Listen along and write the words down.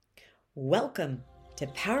Welcome to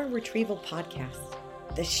Power Retrieval Podcast,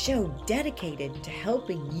 the show dedicated to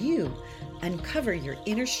helping you uncover your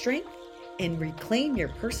inner strength and reclaim your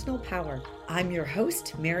personal power. I'm your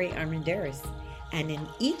host, Mary Armendariz, and in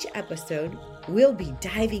each episode, we'll be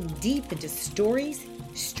diving deep into stories,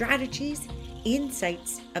 strategies,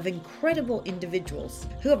 insights of incredible individuals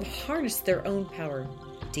who have harnessed their own power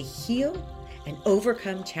to heal and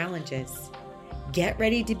overcome challenges. Get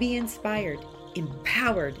ready to be inspired,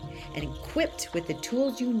 empowered, and equipped with the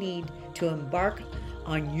tools you need to embark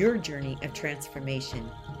on your journey of transformation.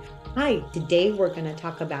 Hi, today we're going to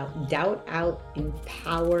talk about doubt out and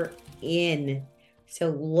power in.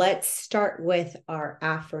 So let's start with our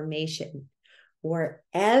affirmation.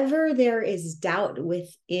 Wherever there is doubt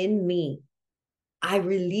within me, I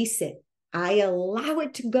release it. I allow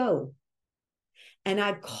it to go. And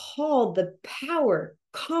I call the power,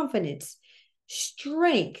 confidence,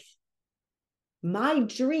 strength, my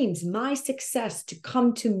dreams, my success to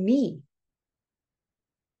come to me.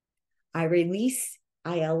 I release,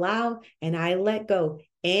 I allow, and I let go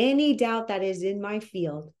any doubt that is in my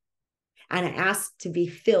field. And I ask to be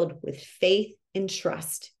filled with faith and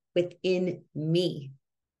trust within me.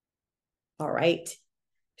 All right.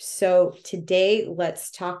 So today, let's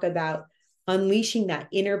talk about unleashing that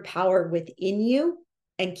inner power within you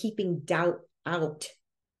and keeping doubt out.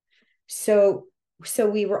 So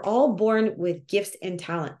we were all born with gifts and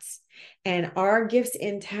talents, and our gifts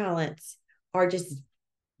and talents are just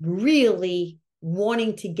really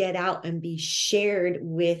wanting to get out and be shared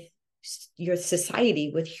with your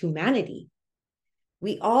society, with humanity.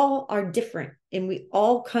 We all are different, and we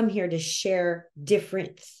all come here to share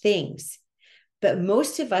different things. But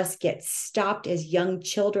most of us get stopped as young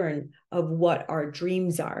children of what our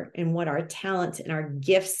dreams are and what our talents and our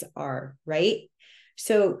gifts are, right?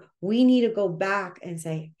 So we need to go back and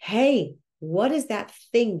say, hey, what is that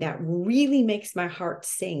thing that really makes my heart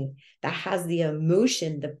sing, that has the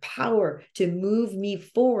emotion, the power to move me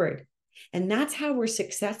forward? And that's how we're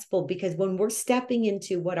successful, because when we're stepping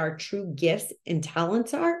into what our true gifts and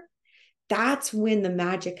talents are, that's when the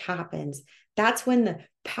magic happens. That's when the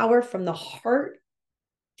power from the heart,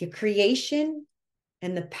 the creation,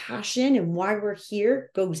 and the passion and why we're here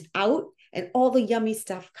goes out, and all the yummy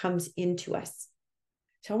stuff comes into us.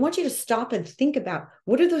 So I want you to stop and think about,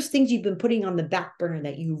 what are those things you've been putting on the back burner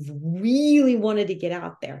that you've really wanted to get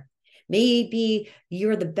out there? Maybe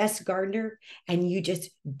you're the best gardener and you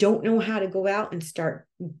just don't know how to go out and start,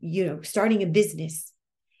 starting a business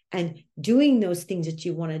and doing those things that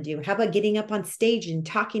you want to do. How about getting up on stage and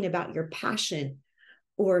talking about your passion,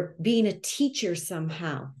 or being a teacher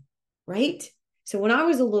somehow, right? So when I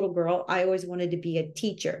was a little girl, I always wanted to be a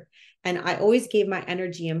teacher. And I always gave my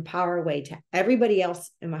energy and power away to everybody else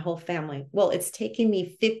in my whole family. Well, it's taken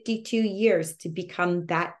me 52 years to become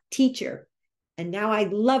that teacher. And now I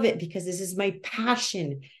love it because this is my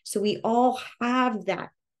passion. So we all have that.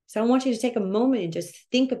 So I want you to take a moment and just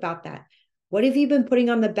think about that. What have you been putting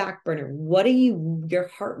on the back burner? What your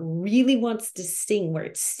heart really wants to sing, where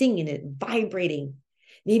it's singing, it vibrating?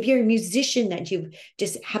 Maybe you're a musician that you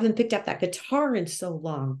just haven't picked up that guitar in so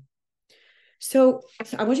long. So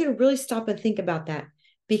I want you to really stop and think about that,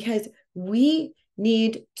 because we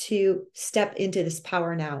need to step into this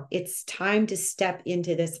power now. It's time to step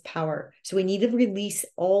into this power. So we need to release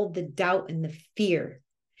all the doubt and the fear.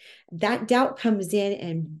 That doubt comes in,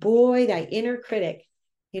 and boy, that inner critic,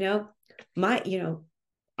 I'm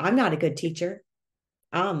not a good teacher.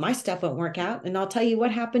 My stuff won't work out. And I'll tell you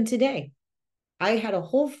what happened today. I had a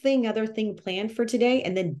whole other thing planned for today,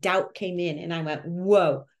 and then doubt came in, and I went,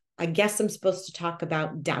 whoa, I guess I'm supposed to talk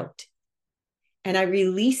about doubt. And I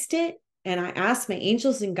released it, and I asked my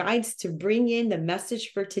angels and guides to bring in the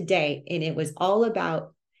message for today. And it was all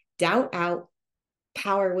about doubt out,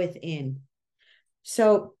 power within.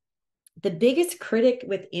 So the biggest critic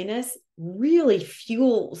within us really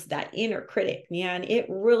fuels that inner critic, man. It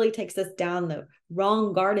really takes us down the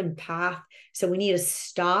wrong garden path. So we need to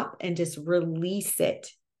stop and just release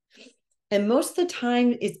it. And most of the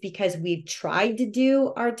time it's because we've tried to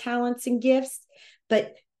do our talents and gifts,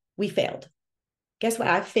 but we failed. Guess what?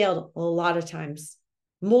 I've failed a lot of times,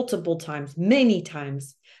 multiple times, many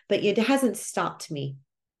times, but it hasn't stopped me,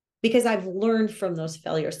 because I've learned from those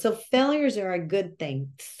failures. So failures are a good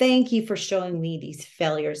thing. Thank you for showing me these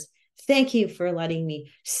failures. Thank you for letting me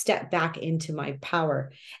step back into my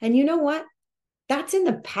power. And you know what? That's in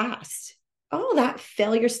the past. All that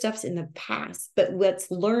failure stuff's in the past, but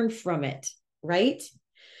let's learn from it, right?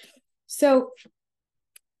 So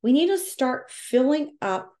we need to start filling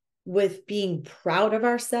up with being proud of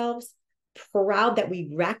ourselves, proud that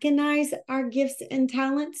we recognize our gifts and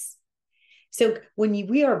talents, So when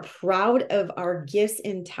we are proud of our gifts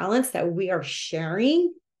and talents that we are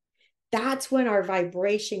sharing, that's when our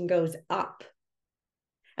vibration goes up.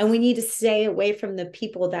 And we need to stay away from the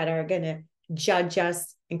people that are going to judge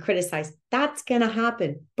us and criticize. That's going to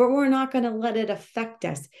happen, but we're not going to let it affect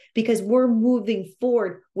us because we're moving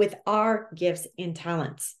forward with our gifts and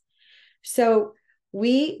talents. So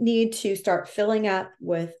we need to start filling up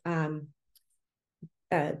with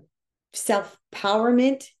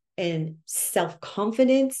self-empowerment and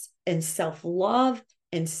self-confidence and self-love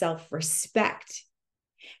and self-respect,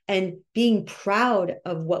 and being proud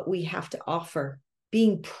of what we have to offer,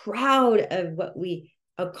 being proud of what we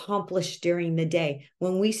accomplish during the day.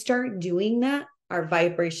 When we start doing that, our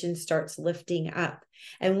vibration starts lifting up.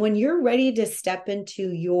 And when you're ready to step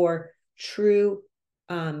into your true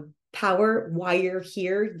power, why you're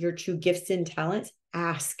here, your true gifts and talents,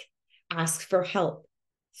 ask for help.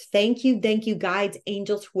 Thank you, guides,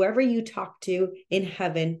 angels, whoever you talk to in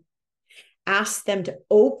heaven. Ask them to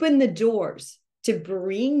open the doors to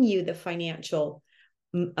bring you the financial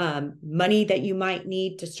money that you might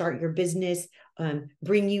need to start your business,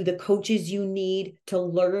 bring you the coaches you need to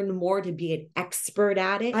learn more, to be an expert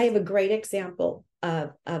at it. I have a great example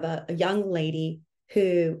of a young lady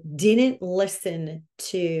who didn't listen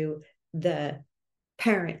to the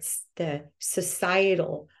parents, the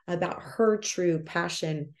societal, about her true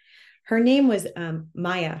passion. Her name was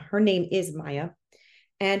Maya. Her name is Maya.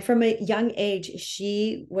 And from a young age,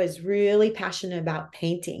 she was really passionate about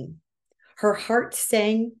painting. Her heart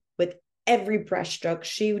sang with every brushstroke.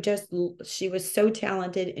 She was so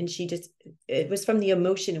talented, and it was from the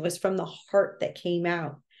emotion. It was from the heart that came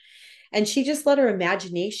out. And she just let her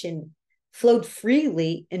imagination flowed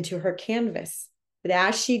freely into her canvas. But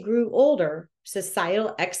as she grew older,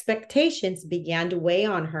 societal expectations began to weigh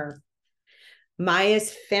on her.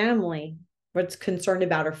 Maya's family was concerned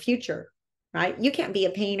about her future, right? You can't be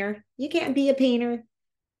a painter. You can't be a painter.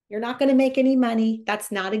 You're not going to make any money.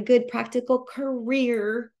 That's not a good practical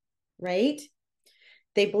career, right?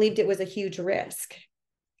 They believed it was a huge risk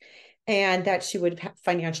and that she would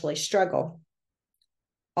financially struggle.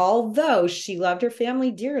 Although she loved her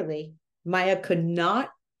family dearly, Maya could not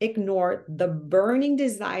ignore the burning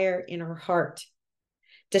desire in her heart.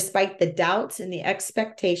 Despite the doubts and the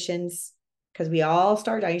expectations, because we all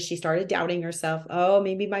started, she started doubting herself. Oh,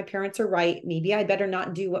 maybe my parents are right. Maybe I better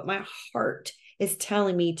not do what my heart is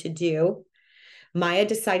telling me to do. Maya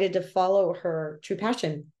decided to follow her true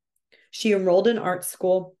passion. She enrolled in art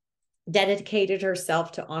school, dedicated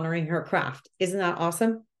herself to honoring her craft. Isn't that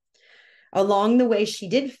awesome? Along the way, she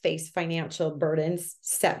did face financial burdens,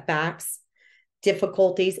 setbacks,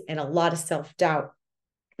 difficulties, and a lot of self-doubt.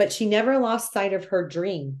 But she never lost sight of her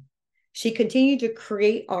dream. She continued to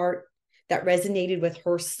create art that resonated with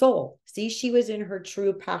her soul. See, she was in her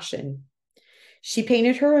true passion. She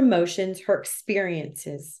painted her emotions, her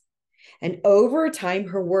experiences. And over time,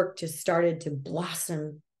 her work just started to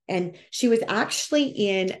blossom. And she was actually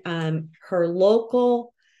in her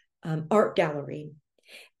local art gallery.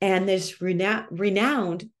 And this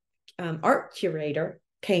renowned art curator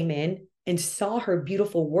came in and saw her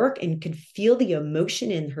beautiful work and could feel the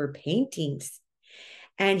emotion in her paintings.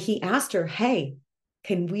 And he asked her, hey,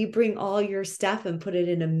 can we bring all your stuff and put it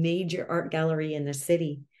in a major art gallery in the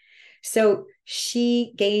city? So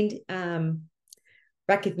she gained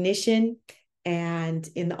recognition and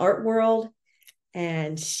in the art world,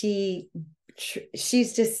 and she's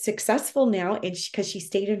just successful now. And because she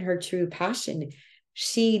stayed in her true passion,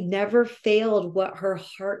 she never failed what her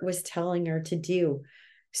heart was telling her to do.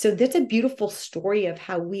 So that's a beautiful story of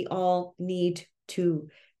how we all need to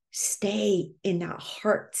stay in that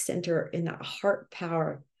heart center, in that heart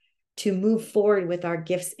power, to move forward with our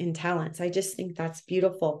gifts and talents. I just think that's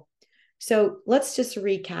beautiful. So let's just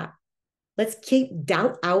recap. Let's keep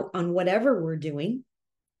doubt out on whatever we're doing.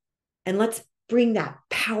 And let's bring that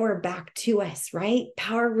power back to us, right?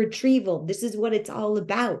 Power retrieval. This is what it's all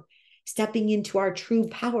about. Stepping into our true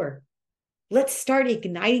power. Let's start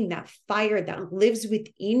igniting that fire that lives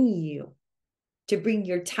within you to bring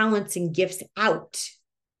your talents and gifts out.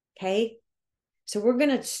 Okay. So we're going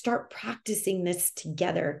to start practicing this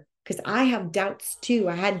together, because I have doubts too.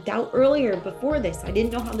 I had doubt earlier before this. I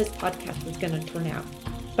didn't know how this podcast was going to turn out,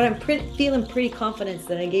 but I'm feeling pretty confident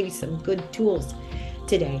that I gave you some good tools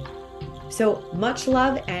today. So much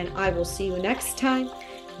love, and I will see you next time.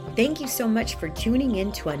 Thank you so much for tuning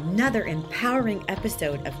in to another empowering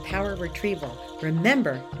episode of Power Retrieval.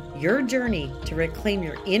 Remember, your journey to reclaim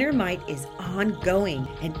your inner might is ongoing,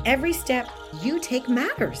 and every step you take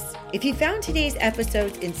matters. If you found today's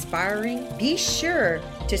episode inspiring, be sure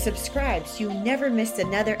to subscribe so you never miss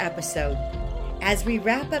another episode. As we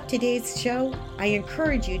wrap up today's show, I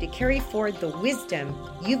encourage you to carry forward the wisdom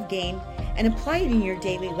you've gained and apply it in your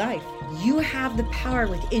daily life. You have the power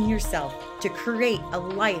within yourself to create a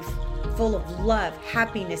life full of love,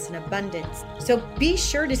 happiness, and abundance. So be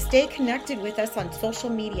sure to stay connected with us on social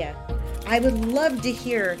media. I would love to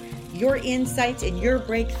hear your insights and your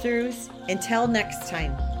breakthroughs. Until next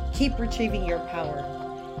time, keep retrieving your power.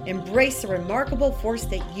 Embrace the remarkable force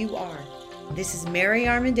that you are. This is Mary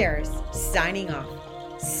Armendariz signing off.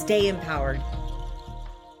 Stay empowered.